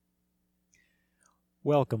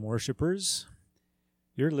Welcome, worshipers.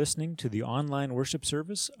 You're listening to the online worship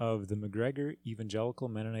service of the McGregor Evangelical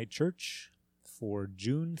Mennonite Church for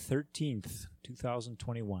June 13th,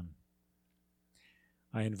 2021.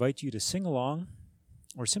 I invite you to sing along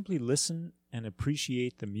or simply listen and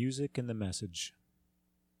appreciate the music and the message.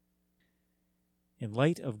 In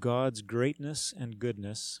light of God's greatness and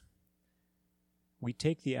goodness, we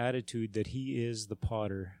take the attitude that He is the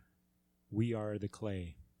potter, we are the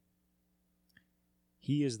clay.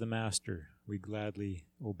 He is the master, we gladly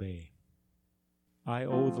obey. I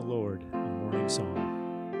owe the Lord a morning song.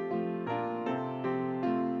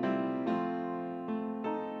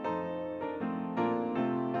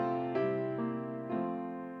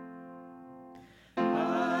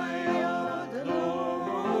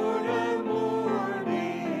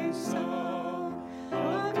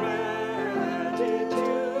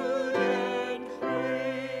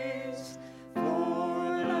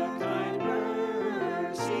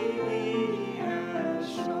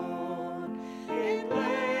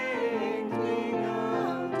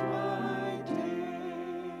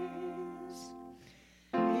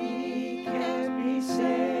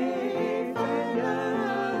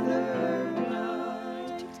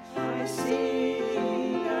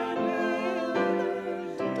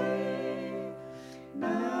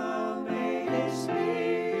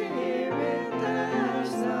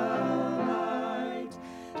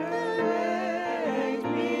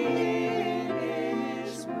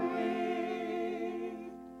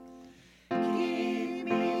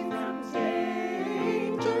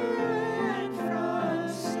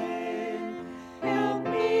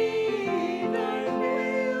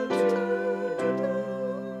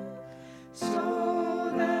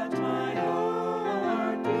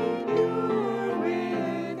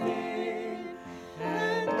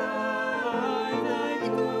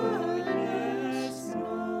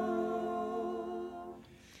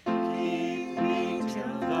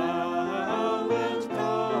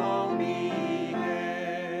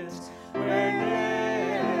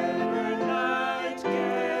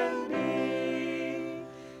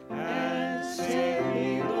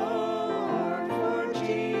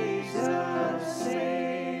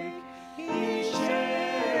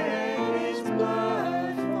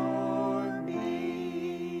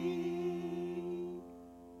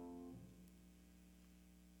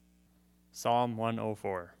 Psalm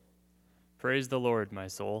 104. Praise the Lord, my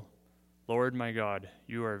soul. Lord my God,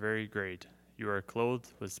 you are very great. You are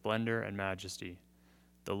clothed with splendor and majesty.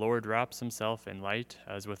 The Lord wraps himself in light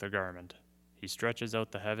as with a garment. He stretches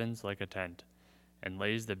out the heavens like a tent, and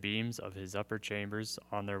lays the beams of his upper chambers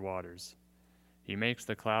on their waters. He makes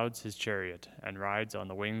the clouds his chariot, and rides on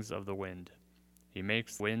the wings of the wind. He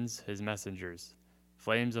makes winds his messengers,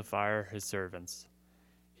 flames of fire his servants.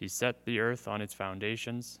 He set the earth on its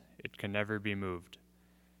foundations. It can never be moved.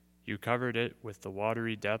 You covered it with the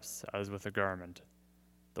watery depths as with a garment.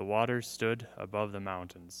 The waters stood above the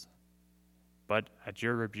mountains. But at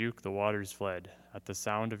your rebuke the waters fled. At the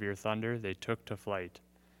sound of your thunder they took to flight.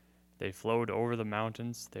 They flowed over the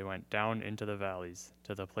mountains. They went down into the valleys,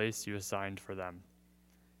 to the place you assigned for them.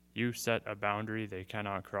 You set a boundary they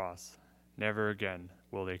cannot cross. Never again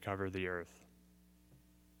will they cover the earth.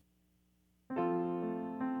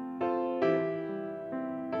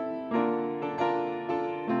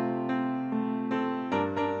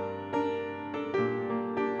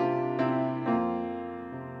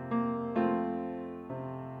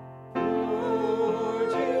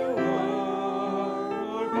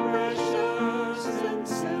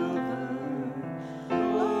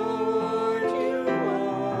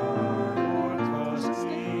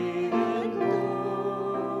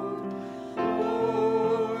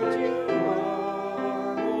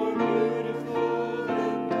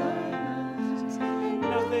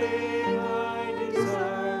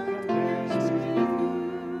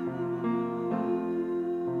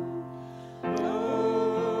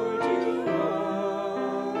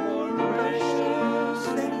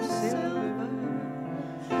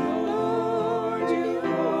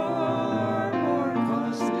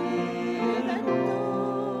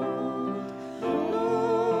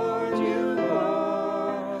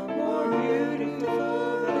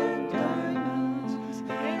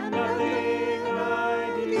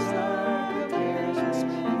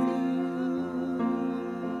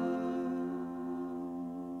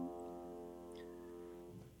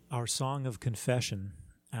 Our song of confession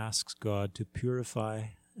asks God to purify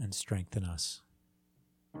and strengthen us.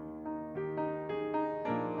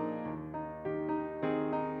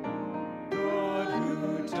 God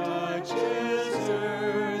who touches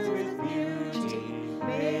earth with beauty,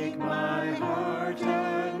 make my heart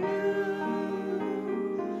anew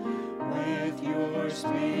with your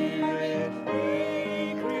Spirit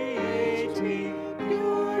recreate me,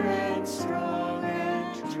 pure and strong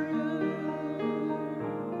and true.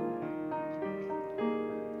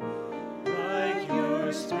 Like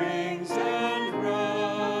your springs and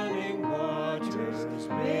running waters,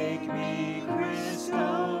 make me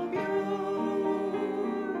crystal pure.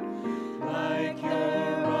 Like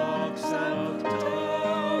your rocks of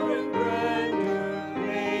towering grandeur,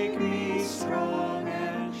 make me strong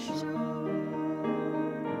and sure.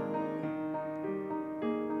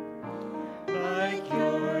 Like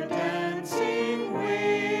your dancing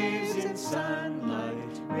waves in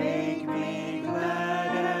sunlight, make me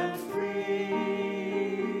glad and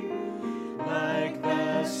free. Like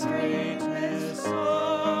the straightness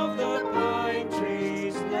of the pine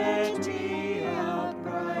trees, let me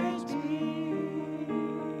upright be.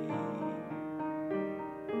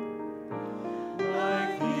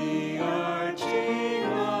 Like the arching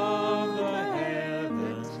of the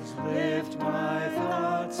heavens, lift my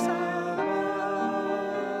thoughts above.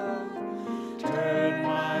 Turn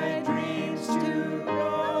my dreams to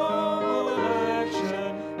noble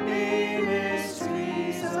action,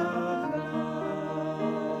 ministries of love.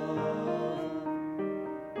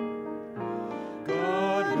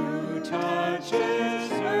 God who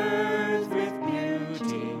touches earth with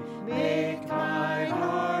beauty, make my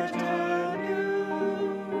heart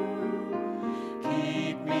anew.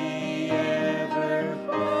 Keep me ever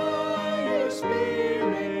by your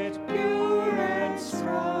Spirit, pure and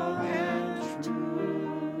strong and true.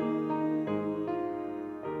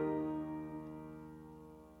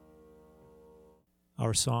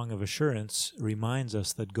 Our song of assurance reminds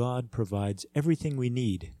us that God provides everything we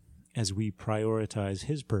need as we prioritize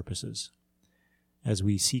His purposes, as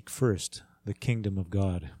we seek first the kingdom of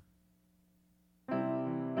God.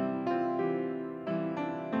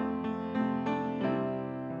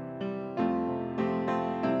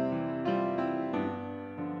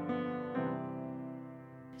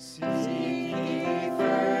 Seek ye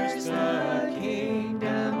first the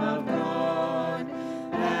kingdom of God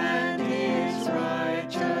and His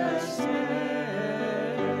righteousness,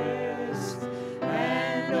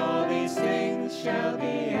 and all these things shall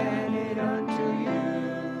be added unto you.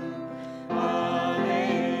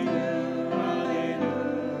 Alleluia,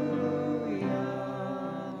 alleluia.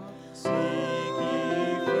 Seek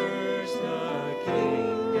ye first the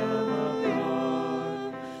kingdom of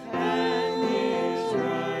God and His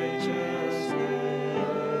righteousness,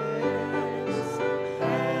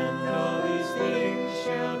 and all these things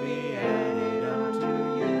shall be added unto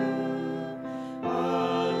you.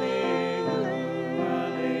 Alleluia,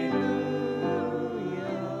 alleluia.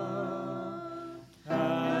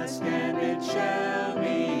 Ask and it shall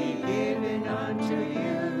be given unto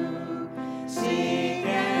you. Seek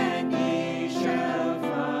and ye shall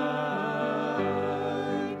find.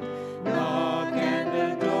 Knock and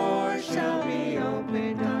the door shall be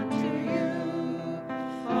opened unto you.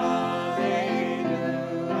 Alleluia,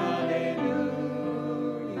 alleluia.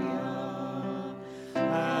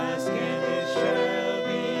 Ask and it shall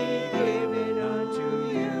be given unto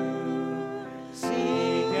you.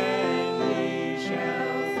 Seek and ye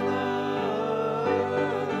shall find.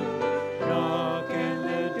 Knock and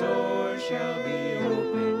the door shall be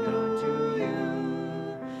opened unto you.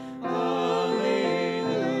 Alleluia,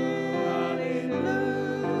 alleluia.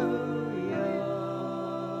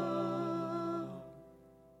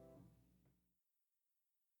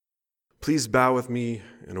 Please bow with me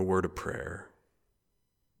in a word of prayer.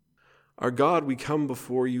 Our God, we come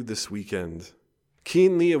before you this weekend,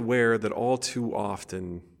 keenly aware that all too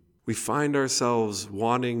often we find ourselves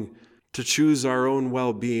wanting to choose our own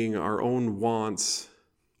well-being, our own wants,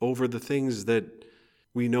 over the things that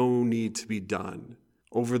we know need to be done,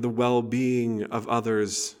 over the well-being of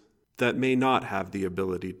others that may not have the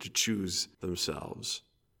ability to choose themselves.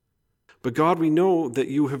 But God, we know that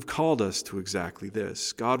you have called us to exactly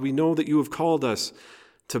this. God, we know that you have called us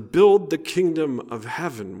to build the kingdom of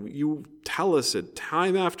heaven. You tell us it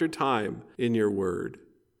time after time in your word.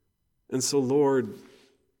 And so, Lord,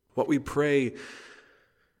 what we pray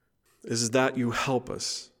is that you help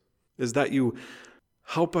us,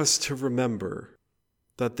 to remember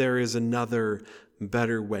that there is another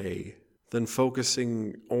better way than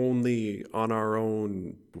focusing only on our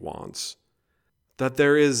own wants. That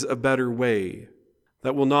there is a better way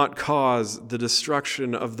that will not cause the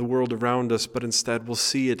destruction of the world around us, but instead will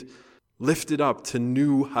see it lifted up to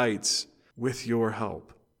new heights with your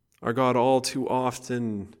help. Our God, all too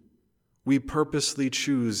often we purposely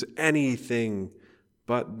choose anything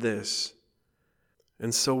but this.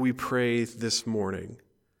 And so we pray this morning,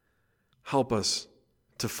 help us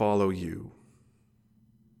to follow you.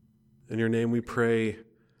 In your name we pray.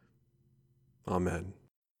 Amen.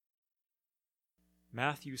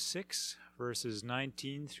 Matthew 6, verses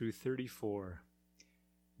 19 through 34,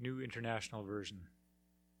 New International Version.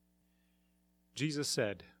 Jesus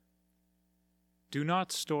said, "Do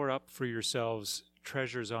not store up for yourselves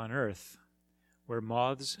treasures on earth, where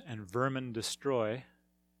moths and vermin destroy,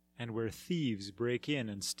 and where thieves break in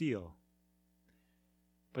and steal.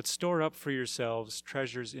 But store up for yourselves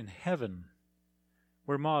treasures in heaven,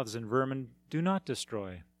 where moths and vermin do not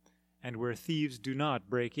destroy, and where thieves do not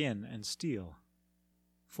break in and steal.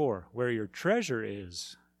 For where your treasure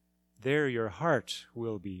is, there your heart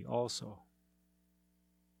will be also."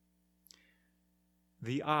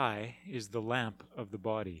 The eye is the lamp of the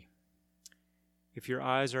body. If your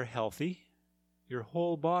eyes are healthy, your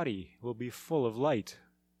whole body will be full of light.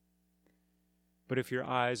 But if your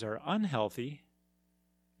eyes are unhealthy,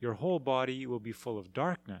 your whole body will be full of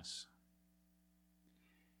darkness.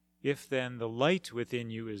 If then the light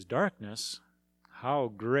within you is darkness, how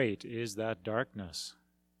great is that darkness?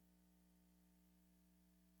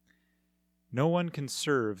 No one can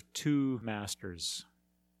serve two masters.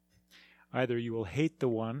 Either you will hate the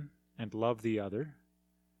one and love the other,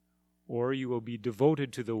 or you will be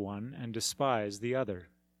devoted to the one and despise the other.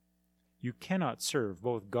 You cannot serve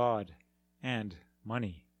both God and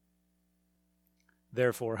money.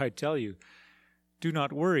 Therefore, I tell you, do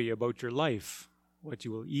not worry about your life, what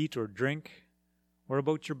you will eat or drink, or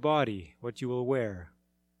about your body, what you will wear.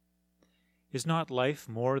 Is not life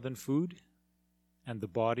more than food, and the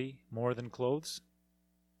body more than clothes?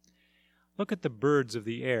 Look at the birds of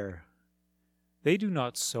the air. They do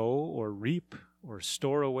not sow or reap or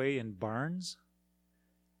store away in barns,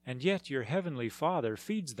 and yet your heavenly Father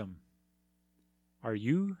feeds them. Are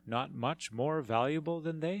you not much more valuable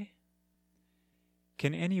than they?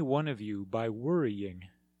 Can any one of you, by worrying,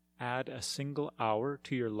 add a single hour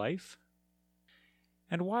to your life?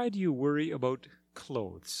 And why do you worry about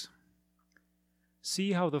clothes?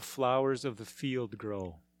 See how the flowers of the field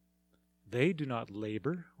grow. They do not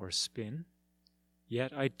labor or spin.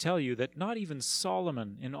 Yet I tell you that not even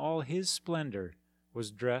Solomon in all his splendor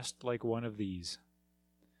was dressed like one of these.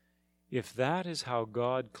 If that is how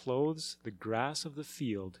God clothes the grass of the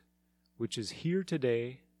field, which is here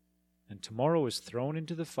today and tomorrow is thrown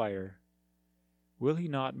into the fire, will he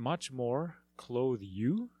not much more clothe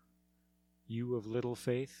you, you of little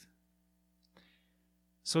faith?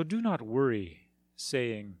 So do not worry,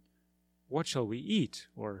 saying, 'What shall we eat?'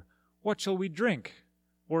 or 'What shall we drink?'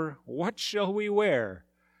 or 'What shall we wear?'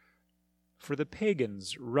 For the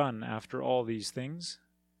pagans run after all these things,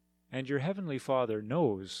 and your heavenly Father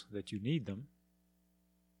knows that you need them.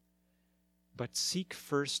 But seek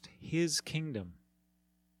first his kingdom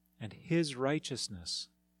and his righteousness,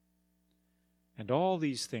 and all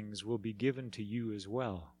these things will be given to you as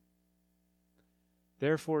well.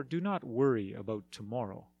 Therefore do not worry about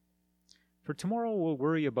tomorrow, for tomorrow will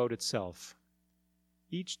worry about itself.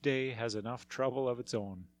 Each day has enough trouble of its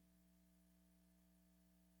own."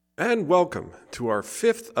 And welcome to our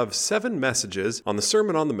 5th of 7 messages on the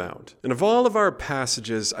Sermon on the Mount. And of all of our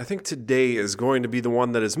passages, I think today is going to be the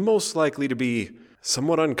one that is most likely to be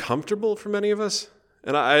somewhat uncomfortable for many of us.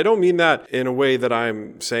 And I don't mean that in a way that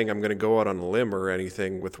I'm saying I'm going to go out on a limb or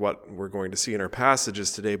anything with what we're going to see in our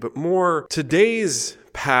passages today, but more today's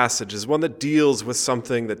passage is one that deals with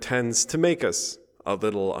something that tends to make us a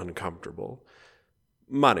little uncomfortable.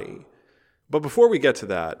 Money. But before we get to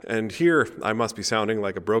that, and here I must be sounding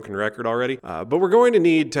like a broken record already, but we're going to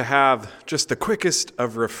need to have just the quickest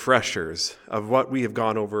of refreshers of what we have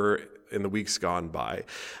gone over in the weeks gone by.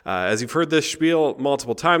 As you've heard this spiel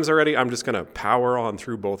multiple times already, I'm just going to power on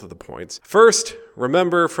through both of the points. First,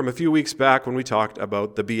 remember from a few weeks back when we talked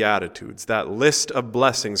about the Beatitudes, that list of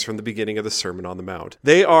blessings from the beginning of the Sermon on the Mount.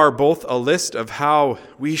 They are both a list of how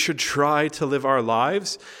we should try to live our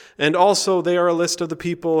lives, and also they are a list of the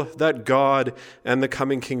people that God and the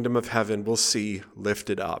coming kingdom of heaven will see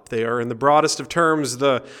lifted up. They are in the broadest of terms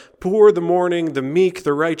the poor, the mourning, the meek,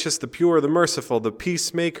 the righteous, the pure, the merciful, the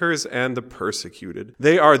peacemakers, and the persecuted.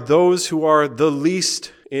 They are those who are the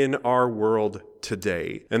least in our world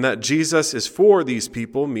today. And that Jesus is for these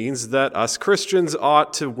people means that us Christians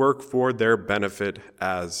ought to work for their benefit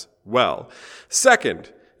as well.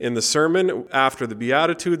 Second, in the sermon after the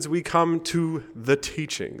Beatitudes, we come to the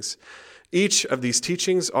teachings. Each of these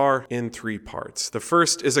teachings are in 3 parts. The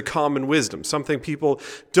first is a common wisdom, something people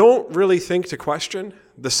don't really think to question.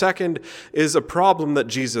 The second is a problem that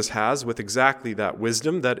Jesus has with exactly that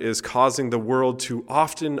wisdom that is causing the world to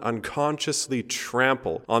often unconsciously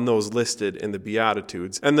trample on those listed in the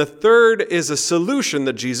Beatitudes. And the third is a solution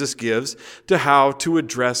that Jesus gives to how to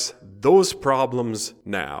address those problems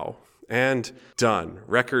now. And done.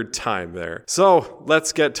 Record time there. So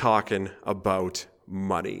let's get talking about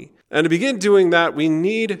money. And to begin doing that, we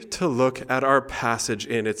need to look at our passage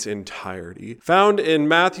in its entirety, found in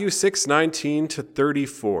Matthew 6:19 to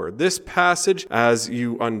 34. This passage, as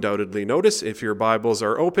you undoubtedly notice if your Bibles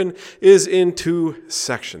are open, is in two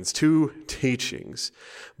sections, two teachings.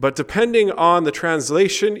 But depending on the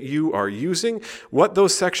translation you are using, what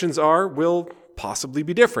those sections are will possibly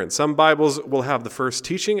be different. Some Bibles will have the first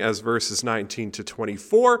teaching as verses 19 to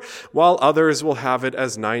 24, while others will have it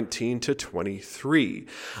as 19 to 23.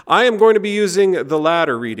 I am going to be using the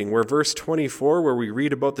latter reading, where verse 24, where we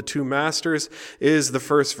read about the two masters, is the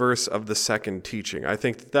first verse of the second teaching. I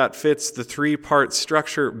think that fits the three-part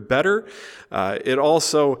structure better. It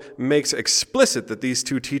also makes explicit that these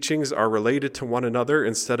two teachings are related to one another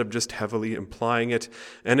instead of just heavily implying it.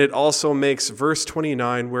 And it also makes verse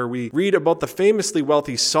 29, where we read about the famously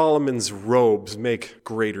wealthy Solomon's robes, make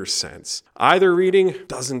greater sense. Either reading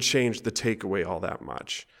doesn't change the takeaway all that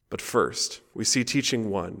much. But first, we see teaching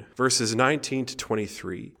 1, verses 19 to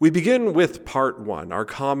 23. We begin with part 1, our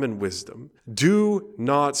common wisdom. Do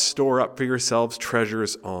not store up for yourselves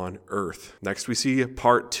treasures on earth. Next, we see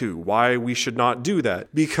part 2, why we should not do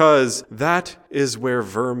that. Because that is where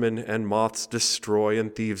vermin and moths destroy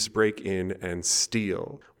and thieves break in and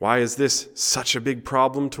steal. Why is this such a big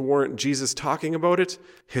problem to warrant Jesus talking about it?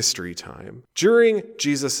 History time. During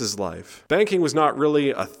Jesus' life, banking was not really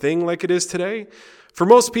a thing like it is today. For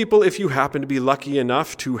most people, if you happen to be lucky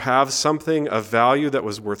enough to have something of value that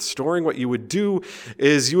was worth storing, what you would do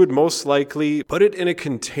is you would most likely put it in a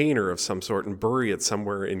container of some sort and bury it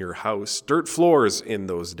somewhere in your house. Dirt floors in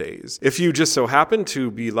those days. If you just so happen to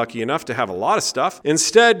be lucky enough to have a lot of stuff,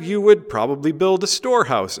 instead you would probably build a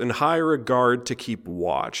storehouse and hire a guard to keep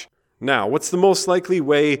watch. Now, what's the most likely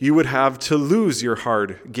way you would have to lose your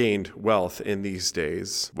hard-gained wealth in these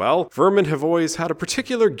days? Well, vermin have always had a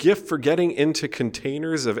particular gift for getting into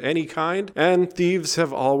containers of any kind, and thieves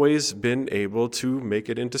have always been able to make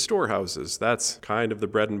it into storehouses. That's kind of the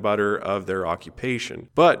bread and butter of their occupation.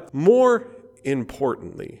 But more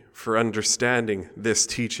importantly, for understanding this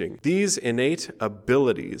teaching, these innate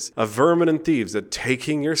abilities of vermin and thieves at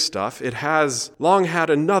taking your stuff, it has long had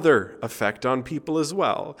another effect on people as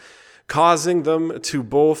well, causing them to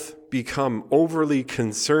both become overly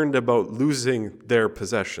concerned about losing their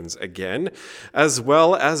possessions again, as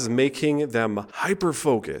well as making them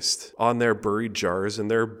hyper-focused on their buried jars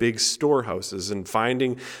and their big storehouses, and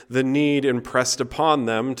finding the need impressed upon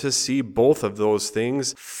them to see both of those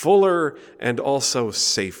things fuller and also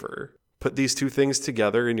safer. Put these two things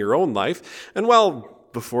together in your own life, and well,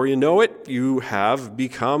 before you know it, you have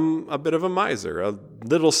become a bit of a miser, a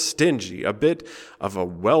little stingy, a bit of a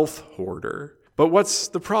wealth hoarder. But what's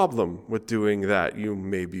the problem with doing that, you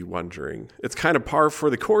may be wondering? It's kind of par for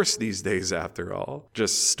the course these days, after all.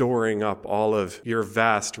 Just storing up all of your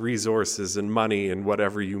vast resources and money and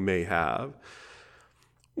whatever you may have.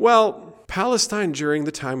 Well, Palestine during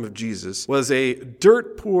the time of Jesus was a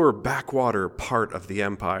dirt-poor backwater part of the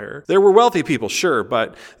empire. There were wealthy people, sure,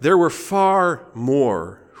 but there were far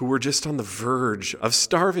more who were just on the verge of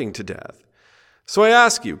starving to death. So I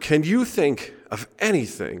ask you, can you think of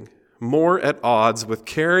anything more at odds with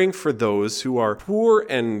caring for those who are poor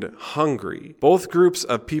and hungry, both groups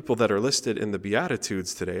of people that are listed in the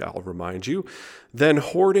Beatitudes today, I'll remind you, than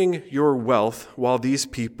hoarding your wealth while these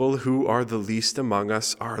people who are the least among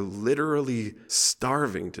us are literally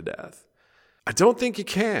starving to death? I don't think you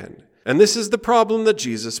can. And this is the problem that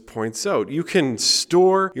Jesus points out. You can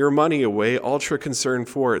store your money away, ultra concerned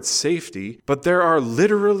for its safety, but there are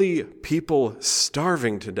literally people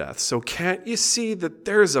starving to death. So can't you see that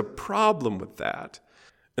there's a problem with that?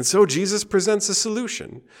 And so Jesus presents a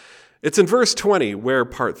solution. It's in verse 20 where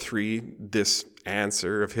part 3, this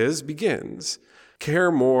answer of his, begins.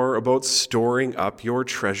 Care more about storing up your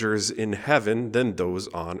treasures in heaven than those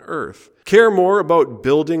on earth. Care more about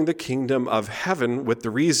building the kingdom of heaven with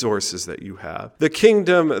the resources that you have. The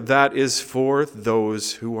kingdom that is for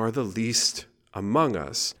those who are the least among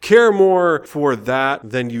us. Care more for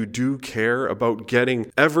that than you do care about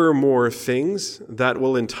getting ever more things that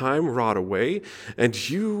will in time rot away, and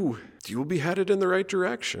you will be headed in the right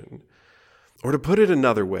direction. Or to put it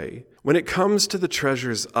another way, when it comes to the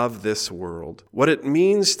treasures of this world, what it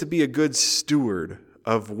means to be a good steward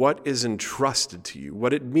of what is entrusted to you,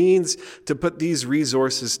 what it means to put these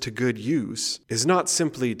resources to good use, is not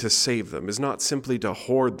simply to save them, is not simply to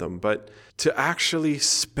hoard them, but to actually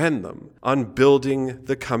spend them on building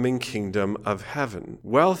the coming kingdom of heaven.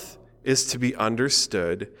 Wealth is to be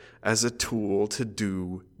understood as a tool to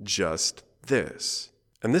do just this.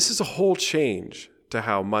 And this is a whole change to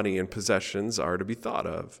how money and possessions are to be thought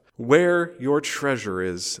of. Where your treasure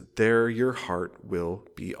is, there your heart will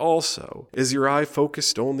be also. Is your eye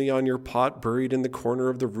focused only on your pot buried in the corner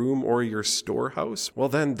of the room or your storehouse? Well,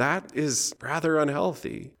 then that is rather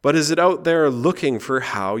unhealthy. But is it out there looking for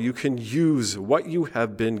how you can use what you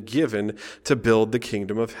have been given to build the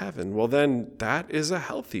kingdom of heaven? Well, then that is a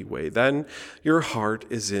healthy way. Then your heart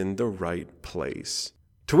is in the right place.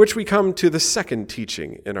 To which we come to the second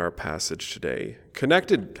teaching in our passage today,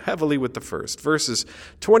 connected heavily with the first, verses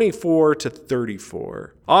 24 to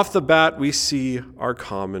 34. Off the bat, we see our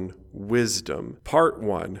common wisdom. Part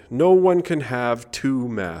 1, no one can have two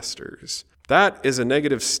masters. That is a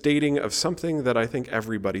negative stating of something that I think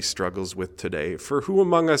everybody struggles with today. For who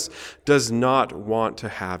among us does not want to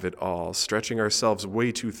have it all, stretching ourselves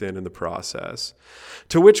way too thin in the process?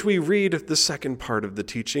 To which we read the second part of the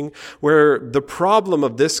teaching, where the problem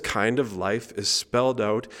of this kind of life is spelled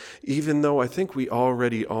out, even though I think we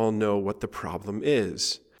already all know what the problem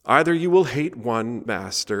is. Either you will hate one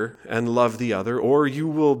master and love the other, or you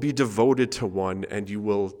will be devoted to one and you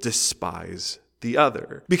will despise the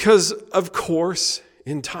other. Because, of course,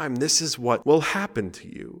 in time, this is what will happen to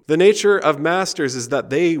you. The nature of masters is that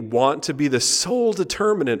they want to be the sole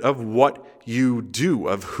determinant of what you do,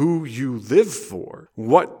 of who you live for.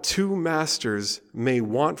 What two masters may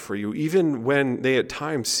want for you, even when they at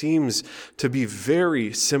times seems to be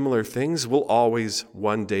very similar things, will always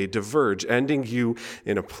one day diverge, ending you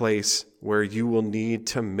in a place where you will need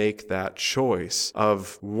to make that choice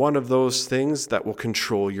of one of those things that will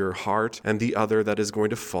control your heart and the other that is going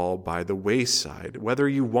to fall by the wayside. Whether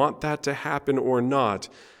you want that to happen or not,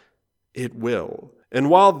 it will. And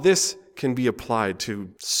while this can be applied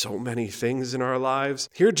to so many things in our lives,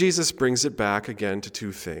 here Jesus brings it back again to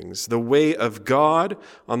two things: the way of God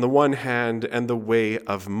on the one hand and the way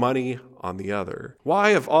of money on the other. Why,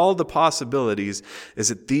 of all the possibilities,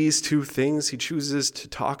 is it these two things he chooses to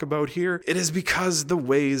talk about here? It is because the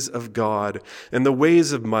ways of God and the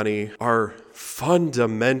ways of money are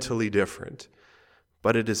fundamentally different.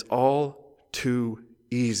 But it is all too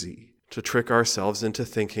easy to trick ourselves into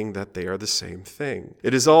thinking that they are the same thing.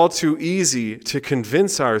 It is all too easy to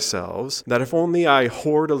convince ourselves that if only I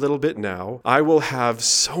hoard a little bit now, I will have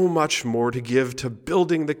so much more to give to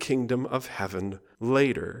building the kingdom of heaven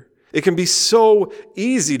later. It can be so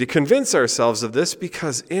easy to convince ourselves of this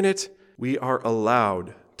because in it we are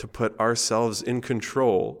allowed to put ourselves in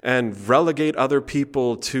control and relegate other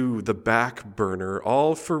people to the back burner,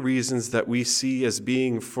 all for reasons that we see as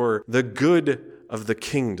being for the good of the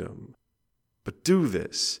kingdom. But do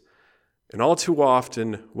this, and all too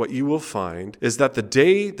often what you will find is that the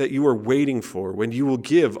day that you are waiting for, when you will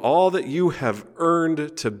give all that you have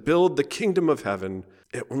earned to build the kingdom of heaven,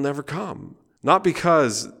 it will never come. Not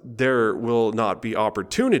because there will not be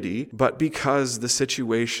opportunity, but because the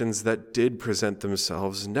situations that did present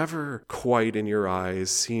themselves never quite in your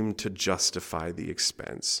eyes seem to justify the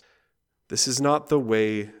expense. This is not the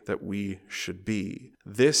way that we should be.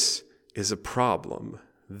 This is a problem.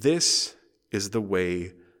 This is the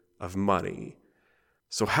way of money.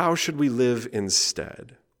 So how should we live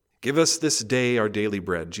instead? Give us this day our daily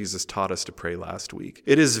bread, Jesus taught us to pray last week.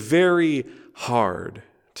 It is very hard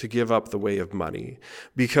to give up the way of money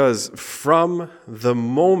because from the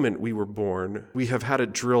moment we were born, we have had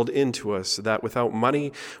it drilled into us that without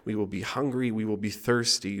money, we will be hungry, we will be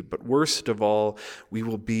thirsty, but worst of all, we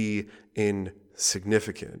will be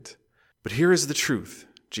insignificant. But here is the truth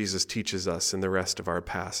Jesus teaches us in the rest of our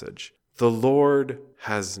passage. The Lord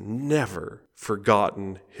has never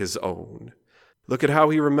forgotten his own. Look at how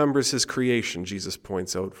he remembers his creation, Jesus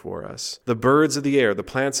points out for us. The birds of the air, the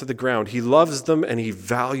plants of the ground, he loves them and he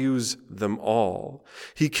values them all.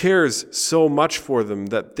 He cares so much for them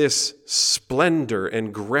that this splendor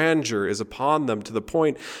and grandeur is upon them to the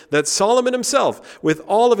point that Solomon himself, with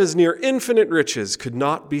all of his near infinite riches, could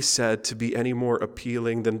not be said to be any more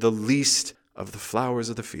appealing than the least of the flowers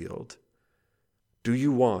of the field. Do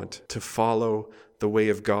you want to follow the way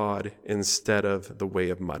of God instead of the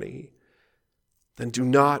way of money? Then do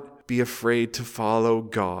not be afraid to follow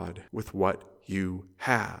God with what you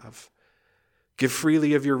have. Give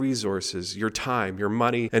freely of your resources, your time, your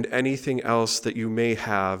money, and anything else that you may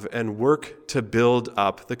have, and work to build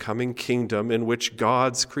up the coming kingdom in which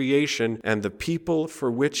God's creation and the people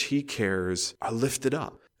for which he cares are lifted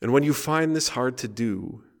up. And when you find this hard to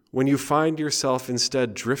do, when you find yourself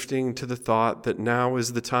instead drifting to the thought that now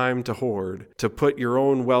is the time to hoard, to put your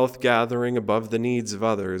own wealth gathering above the needs of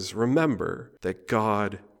others, remember that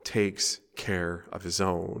God takes care of his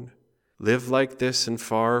own. Live like this and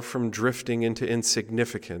far from drifting into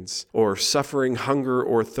insignificance or suffering hunger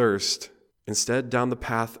or thirst. Instead, down the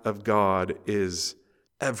path of God is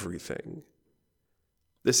everything.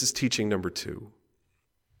 This is teaching number 2.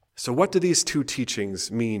 So what do these 2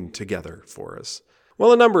 teachings mean together for us?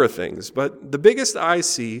 Well, a number of things, but the biggest I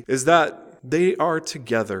see is that they are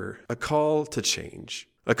together a call to change.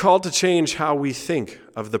 A call to change how we think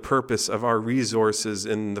of the purpose of our resources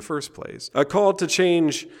in the first place. A call to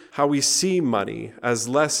change how we see money as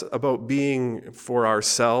less about being for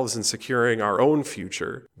ourselves and securing our own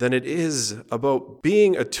future than it is about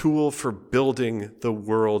being a tool for building the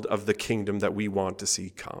world of the kingdom that we want to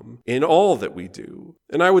see come in all that we do.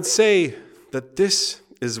 And I would say that this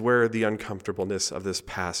is where the uncomfortableness of this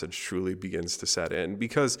passage truly begins to set in.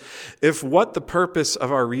 Because if what the purpose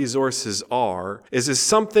of our resources is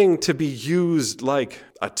something to be used like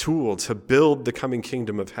a tool to build the coming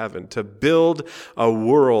kingdom of heaven, to build a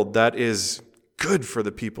world that is good for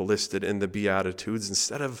the people listed in the Beatitudes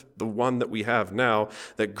instead of the one that we have now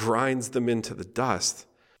that grinds them into the dust,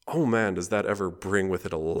 oh man, does that ever bring with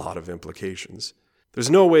it a lot of implications. There's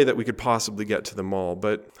no way that we could possibly get to them all,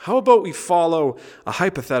 but how about we follow a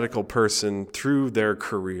hypothetical person through their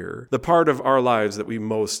career, the part of our lives that we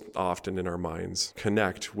most often in our minds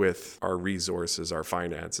connect with our resources, our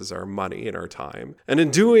finances, our money, and our time. And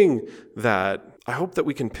in doing that, I hope that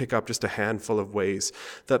we can pick up just a handful of ways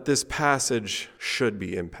that this passage should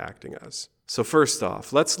be impacting us. So first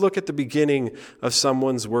off, let's look at the beginning of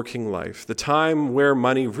someone's working life, the time where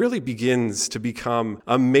money really begins to become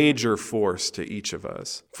a major force to each of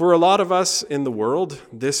us. For a lot of us in the world,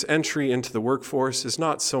 this entry into the workforce is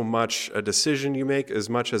not so much a decision you make as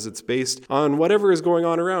much as it's based on whatever is going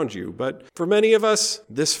on around you. But for many of us,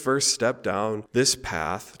 this first step down this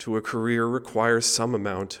path to a career requires some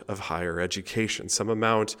amount of higher education, some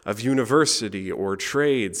amount of university or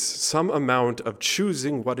trades, some amount of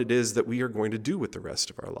choosing what it is that we are going to do with the rest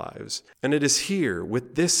of our lives. And it is here,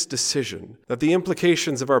 with this decision, that the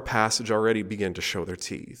implications of our passage already begin to show their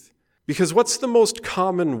teeth. Because what's the most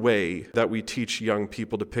common way that we teach young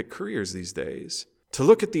people to pick careers these days? To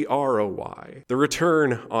look at the ROI, the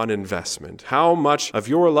return on investment, how much of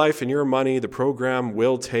your life and your money the program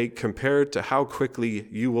will take compared to how quickly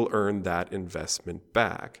you will earn that investment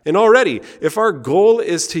back. And already, if our goal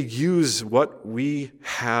is to use what we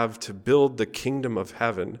have to build the kingdom of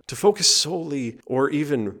heaven, to focus solely or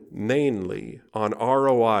even mainly on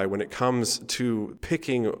ROI when it comes to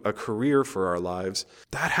picking a career for our lives,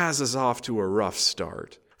 that has us off to a rough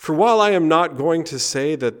start. For while I am not going to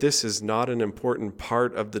say that this is not an important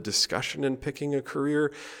part of the discussion in picking a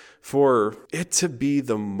career, for it to be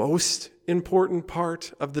the most important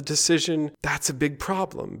part of the decision, that's a big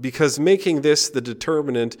problem, because making this the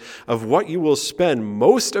determinant of what you will spend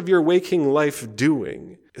most of your waking life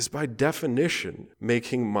doing is by definition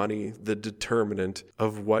making money the determinant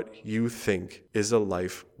of what you think is a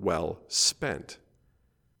life well spent.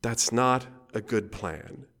 That's not a good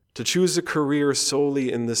plan. To choose a career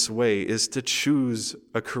solely in this way is to choose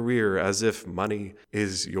a career as if money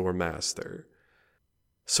is your master.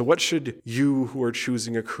 So what should you who are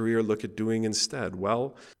choosing a career look at doing instead?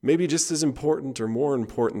 Well, maybe just as important or more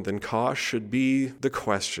important than cost should be the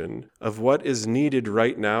question of what is needed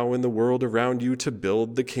right now in the world around you to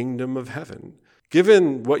build the kingdom of heaven.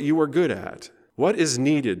 Given what you are good at, what is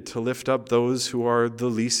needed to lift up those who are the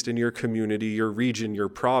least in your community, your region, your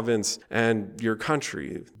province, and your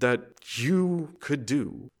country that you could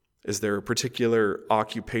do? Is there a particular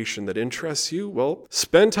occupation that interests you? Well,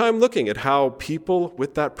 spend time looking at how people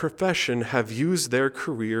with that profession have used their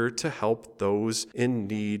career to help those in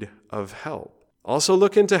need of help. Also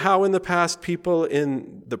look into how in the past people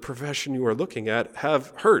in the profession you are looking at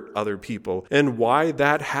have hurt other people and why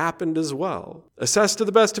that happened as well. Assess to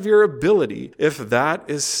the best of your ability if that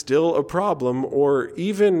is still a problem or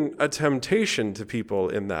even a temptation to people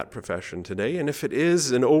in that profession today. And if it is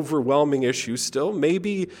an overwhelming issue still,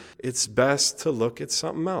 maybe it's best to look at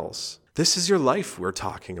something else. This is your life we're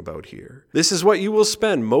talking about here. This is what you will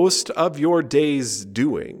spend most of your days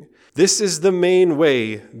doing. This is the main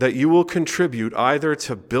way that you will contribute either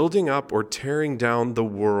to building up or tearing down the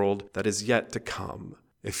world that is yet to come.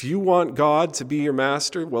 If you want God to be your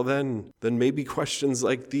master, well then maybe questions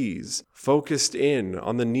like these, focused in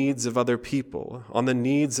on the needs of other people, on the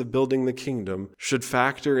needs of building the kingdom, should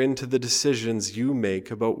factor into the decisions you make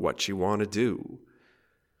about what you want to do.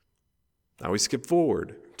 Now we skip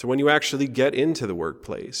forward to when you actually get into the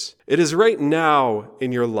workplace. It is right now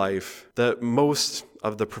in your life that most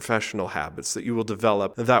of the professional habits that you will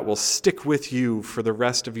develop that will stick with you for the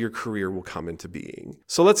rest of your career will come into being.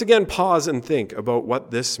 So let's again pause and think about what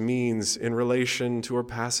this means in relation to our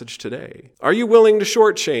passage today. Are you willing to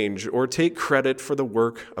shortchange or take credit for the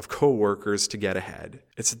work of co-workers to get ahead?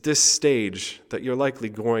 It's at this stage that you're likely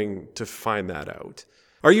going to find that out.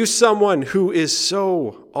 Are you someone who is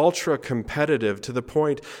so ultra competitive to the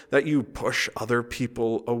point that you push other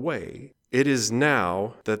people away? It is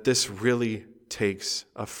now that this really takes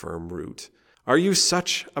a firm root. Are you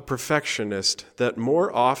such a perfectionist that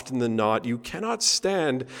more often than not you cannot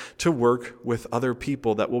stand to work with other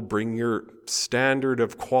people that will bring your standard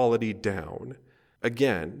of quality down?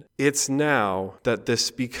 Again, it's now that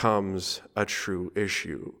this becomes a true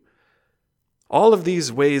issue. All of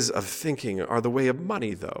these ways of thinking are the way of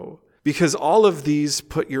money, though, because all of these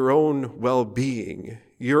put your own well-being,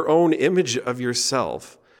 your own image of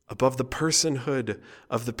yourself, above the personhood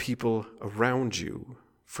of the people around you,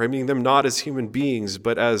 framing them not as human beings,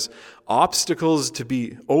 but as obstacles to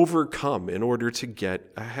be overcome in order to get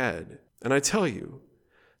ahead. And I tell you,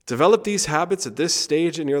 develop these habits at this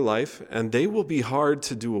stage in your life, and they will be hard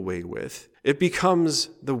to do away with. It becomes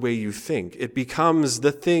the way you think. It becomes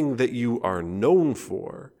the thing that you are known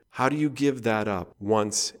for. How do you give that up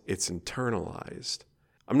once it's internalized?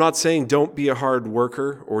 I'm not saying don't be a hard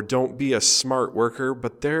worker or don't be a smart worker,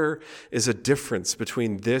 but there is a difference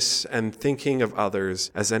between this and thinking of others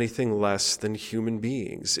as anything less than human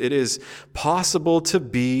beings. It is possible to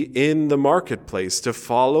be in the marketplace, to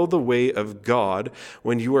follow the way of God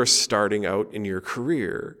when you are starting out in your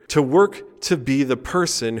career, to work to be the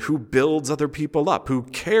person who builds other people up, who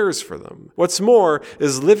cares for them. What's more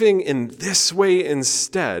is living in this way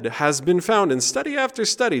instead has been found in study after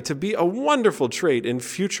study to be a wonderful trait in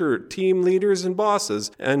future team leaders and bosses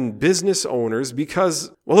and business owners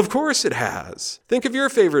because, well, of course it has. Think of your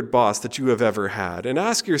favorite boss that you have ever had and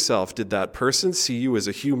ask yourself, did that person see you as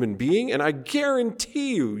a human being? And I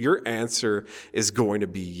guarantee you your answer is going to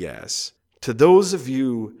be yes. To those of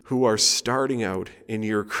you who are starting out in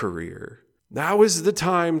your career, now is the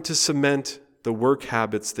time to cement the work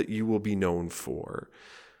habits that you will be known for.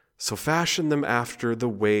 So fashion them after the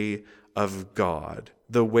way of God,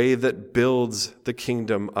 the way that builds the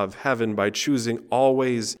kingdom of heaven by choosing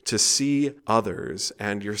always to see others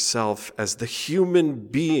and yourself as the human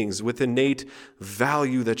beings with innate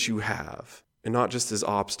value that you have, and not just as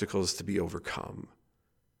obstacles to be overcome.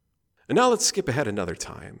 And now let's skip ahead another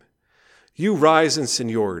time. You rise in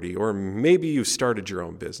seniority, or maybe you started your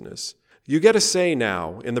own business. You get a say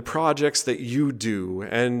now in the projects that you do,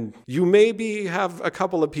 and you maybe have a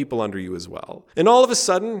couple of people under you as well. And all of a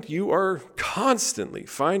sudden, you are constantly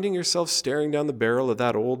finding yourself staring down the barrel of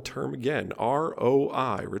that old term again,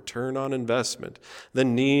 ROI, return on investment, the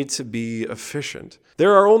need to be efficient.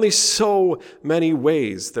 There are only so many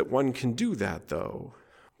ways that one can do that, though.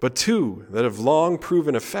 But two that have long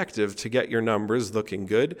proven effective to get your numbers looking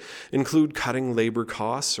good include cutting labor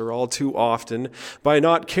costs, or all too often by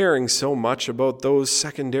not caring so much about those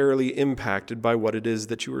secondarily impacted by what it is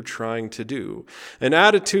that you are trying to do. An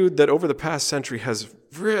attitude that over the past century has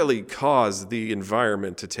really caused the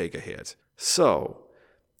environment to take a hit. So,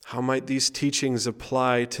 how might these teachings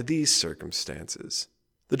apply to these circumstances?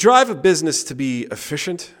 The drive of business to be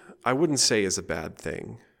efficient, I wouldn't say is a bad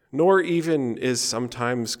thing. Nor even is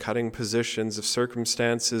sometimes cutting positions if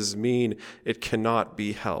circumstances mean it cannot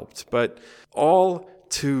be helped. But all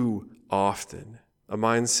too often, a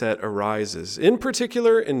mindset arises, in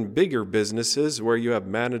particular in bigger businesses where you have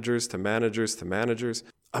managers to managers to managers,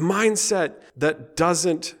 a mindset that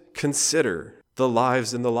doesn't consider the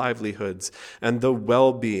lives and the livelihoods and the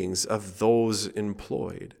well-beings of those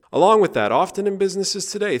employed. Along with that, often in businesses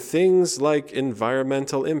today, things like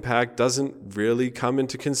environmental impact doesn't really come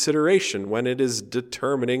into consideration when it is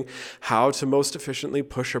determining how to most efficiently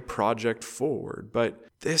push a project forward. But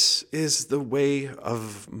this is the way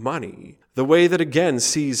of money. The way that, again,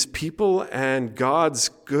 sees people and God's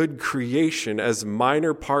good creation as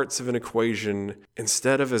minor parts of an equation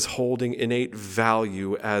instead of as holding innate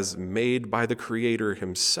value as made by the Creator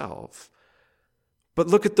himself. But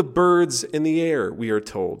look at the birds in the air, we are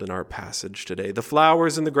told in our passage today, the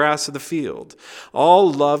flowers and the grass of the field, all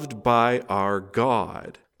loved by our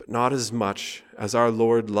God, but not as much as our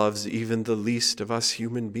Lord loves even the least of us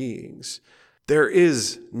human beings. There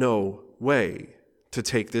is no way to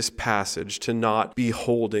take this passage to not be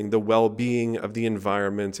holding the well-being of the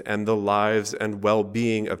environment and the lives and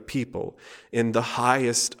well-being of people in the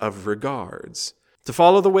highest of regards. To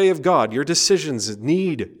follow the way of God, your decisions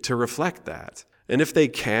need to reflect that. And if they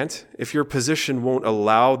can't, if your position won't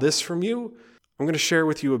allow this from you, I'm going to share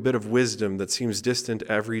with you a bit of wisdom that seems distant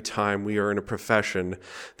every time we are in a profession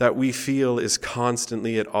that we feel is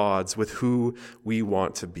constantly at odds with who we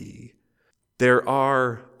want to be. There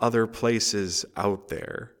are other places out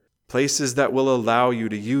there, places that will allow you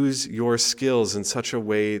to use your skills in such a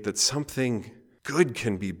way that something good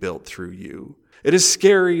can be built through you. It is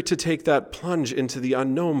scary to take that plunge into the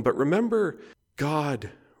unknown, but remember, God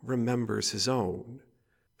remembers his own.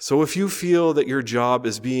 So if you feel that your job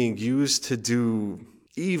is being used to do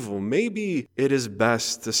evil, maybe it is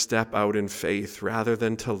best to step out in faith rather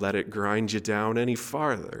than to let it grind you down any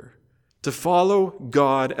farther. To follow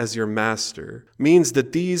God as your master means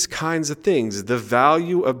that these kinds of things, the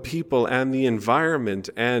value of people and the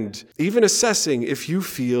environment, and even assessing if you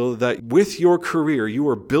feel that with your career you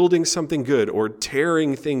are building something good or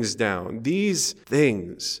tearing things down, these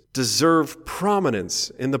things deserve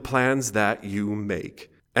prominence in the plans that you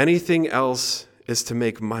make. Anything else is to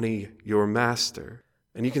make money your master.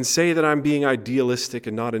 And you can say that I'm being idealistic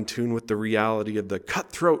and not in tune with the reality of the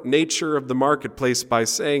cutthroat nature of the marketplace by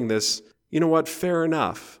saying this. You know what? Fair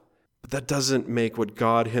enough. But that doesn't make what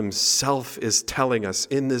God himself is telling us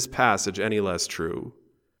in this passage any less true.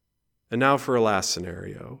 And now for a last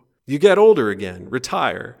scenario. You get older again,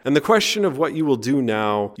 retire, and the question of what you will do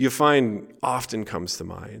now, you find often comes to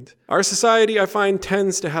mind. Our society, I find,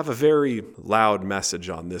 tends to have a very loud message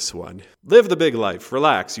on this one. Live the big life,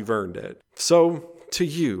 relax, you've earned it. So, to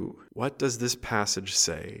you, what does this passage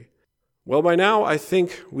say? Well, by now, I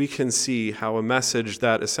think we can see how a message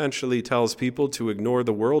that essentially tells people to ignore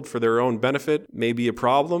the world for their own benefit may be a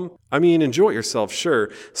problem. I mean, enjoy yourself,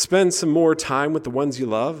 sure. Spend some more time with the ones you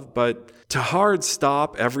love, but to hard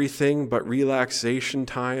stop everything but relaxation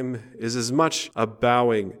time is as much a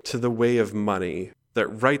bowing to the way of money that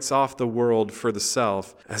writes off the world for the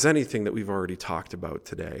self as anything that we've already talked about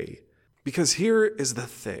today. Because here is the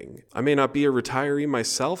thing. I may not be a retiree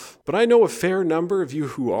myself, but I know a fair number of you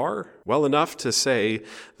who are, well enough to say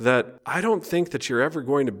that I don't think that you're ever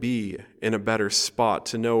going to be in a better spot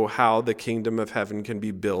to know how the kingdom of heaven can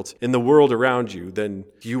be built in the world around you than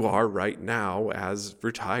you are right now as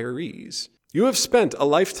retirees. You have spent a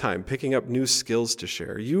lifetime picking up new skills to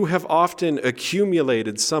share. You have often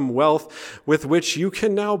accumulated some wealth with which you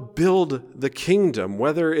can now build the kingdom,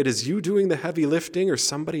 whether it is you doing the heavy lifting or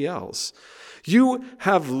somebody else. You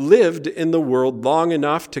have lived in the world long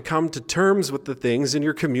enough to come to terms with the things in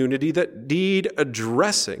your community that need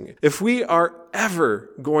addressing. If we are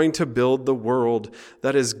ever going to build the world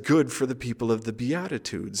that is good for the people of the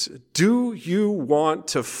Beatitudes, do you want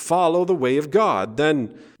to follow the way of God?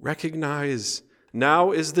 Then recognize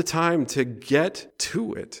now is the time to get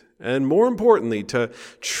to it. And more importantly, to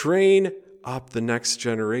train up the next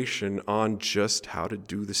generation on just how to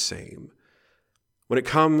do the same. When it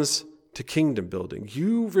comes to kingdom building,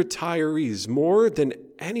 you retirees, more than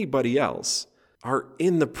anybody else, are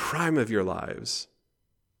in the prime of your lives.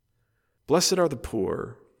 Blessed are the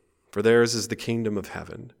poor, for theirs is the kingdom of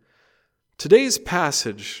heaven. Today's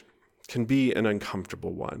passage can be an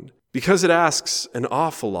uncomfortable one because it asks an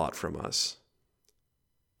awful lot from us.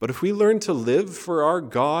 But if we learn to live for our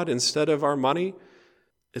God instead of our money,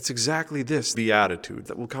 it's exactly this beatitude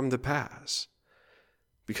that will come to pass.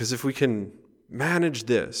 Because if we can manage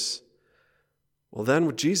this, well then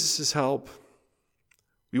with Jesus' help,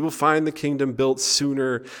 we will find the kingdom built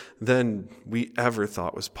sooner than we ever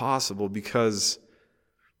thought was possible, because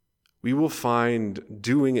we will find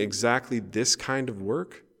doing exactly this kind of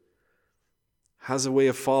work has a way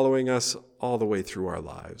of following us all the way through our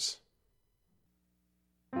lives.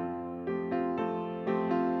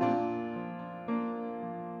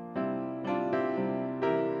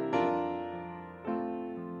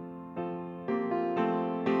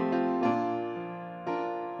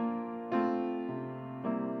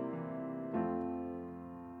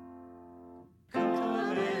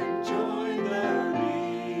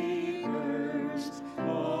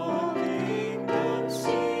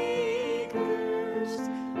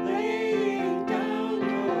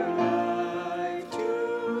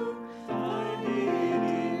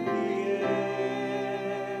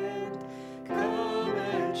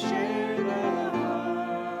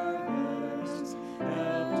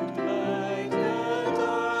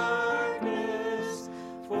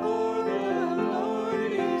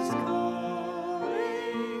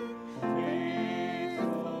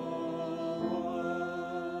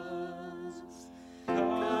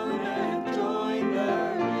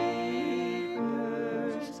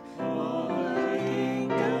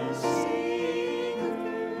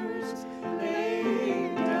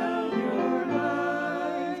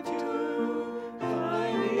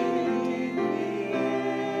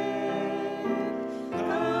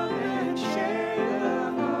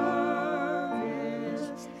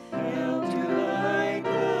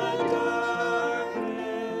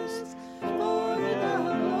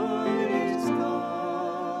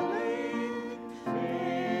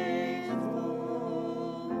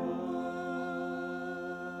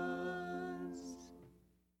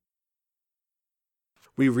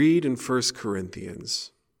 We read in 1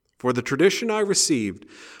 Corinthians, For the tradition I received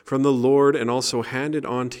from the Lord and also handed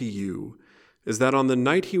on to you is that on the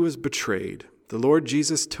night he was betrayed, the Lord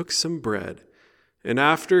Jesus took some bread, and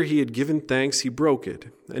after he had given thanks, he broke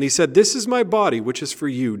it. And he said, "This is my body, which is for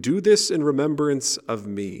you. Do this in remembrance of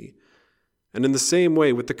me." And in the same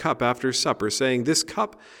way with the cup after supper, saying, "This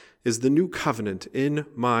cup is the new covenant in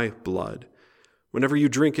my blood. Whenever you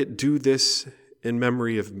drink it, do this in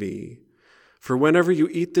memory of me. For whenever you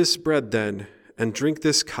eat this bread then and drink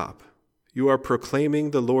this cup, you are proclaiming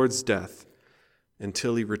the Lord's death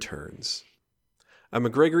until he returns." At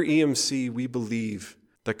McGregor EMC, we believe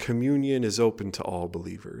that communion is open to all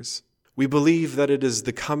believers. We believe that it is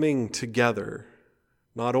the coming together,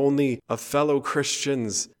 not only of fellow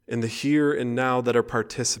Christians in the here and now that are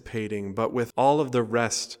participating, but with all of the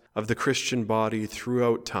rest of the Christian body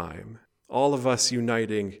throughout time, all of us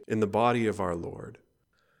uniting in the body of our Lord.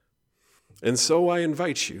 And so I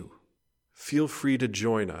invite you, feel free to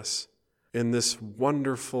join us in this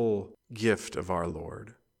wonderful gift of our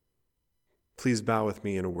Lord. Please bow with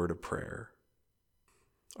me in a word of prayer.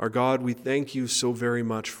 Our God, we thank you so very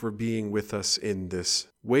much for being with us in this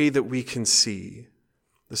way that we can see,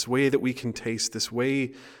 this way that we can taste, this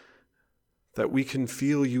way that we can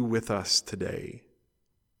feel you with us today.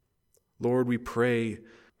 Lord, we pray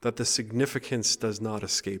that the significance does not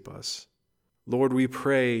escape us. Lord, we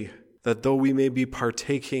pray that though we may be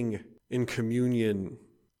partaking in communion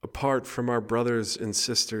apart from our brothers and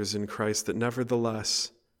sisters in Christ, that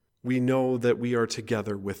nevertheless we know that we are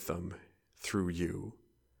together with them through you.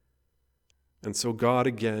 And so, God,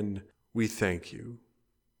 again, we thank you.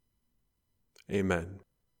 Amen.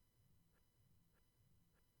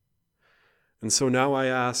 And so now I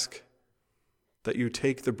ask that you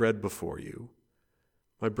take the bread before you.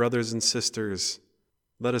 My brothers and sisters,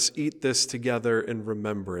 let us eat this together in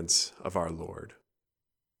remembrance of our Lord.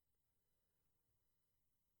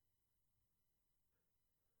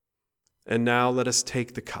 And now let us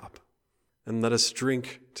take the cup, and let us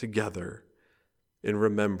drink together in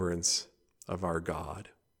remembrance of our God.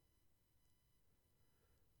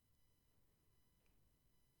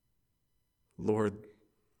 Lord,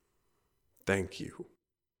 thank you.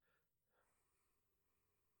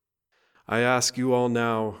 I ask you all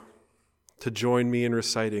now to join me in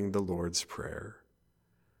reciting the Lord's Prayer.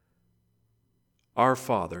 Our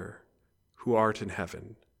Father, who art in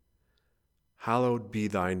heaven, hallowed be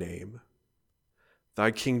thy name.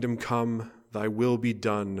 Thy kingdom come, thy will be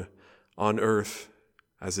done on earth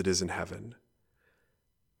as it is in heaven.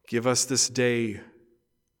 Give us this day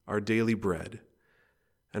our daily bread,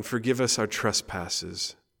 and forgive us our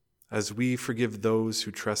trespasses, as we forgive those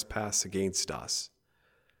who trespass against us.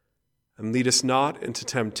 And lead us not into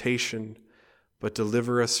temptation, but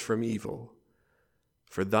deliver us from evil.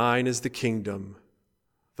 For thine is the kingdom,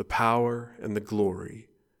 the power, and the glory,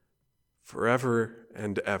 forever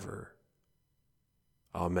and ever.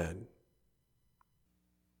 Amen.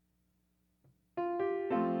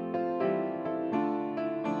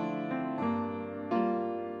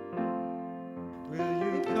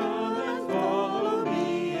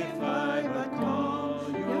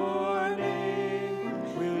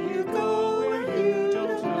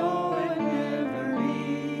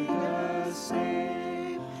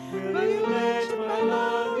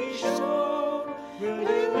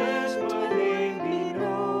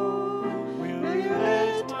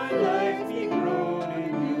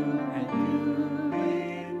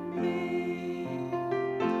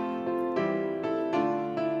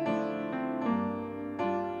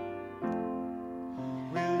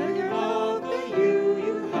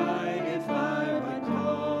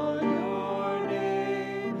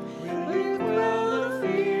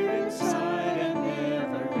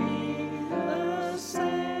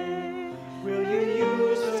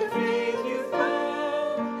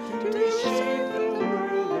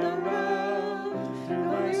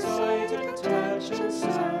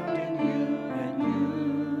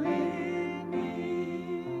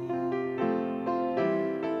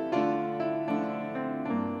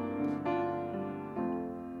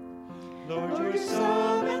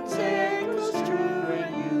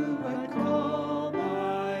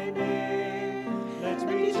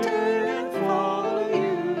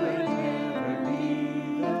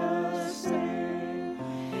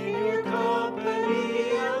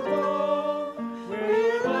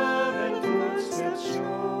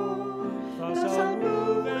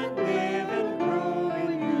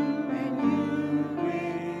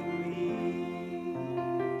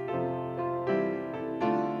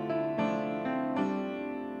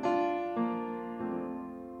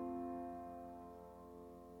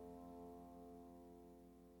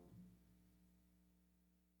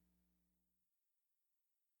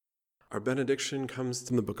 Our benediction comes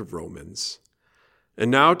from the book of Romans.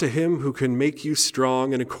 And now to him who can make you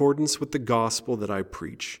strong in accordance with the gospel that I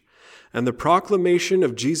preach, and the proclamation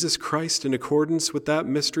of Jesus Christ in accordance with that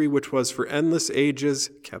mystery which was for endless ages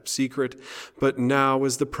kept secret, but now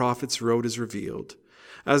as the prophets wrote is revealed,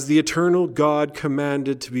 as the eternal God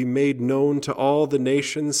commanded to be made known to all the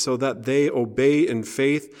nations so that they obey in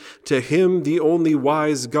faith. To him, the only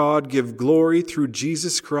wise God, give glory through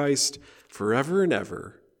Jesus Christ forever and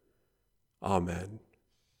ever. Amen.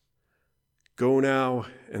 Go now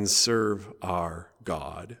and serve our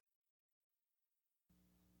God.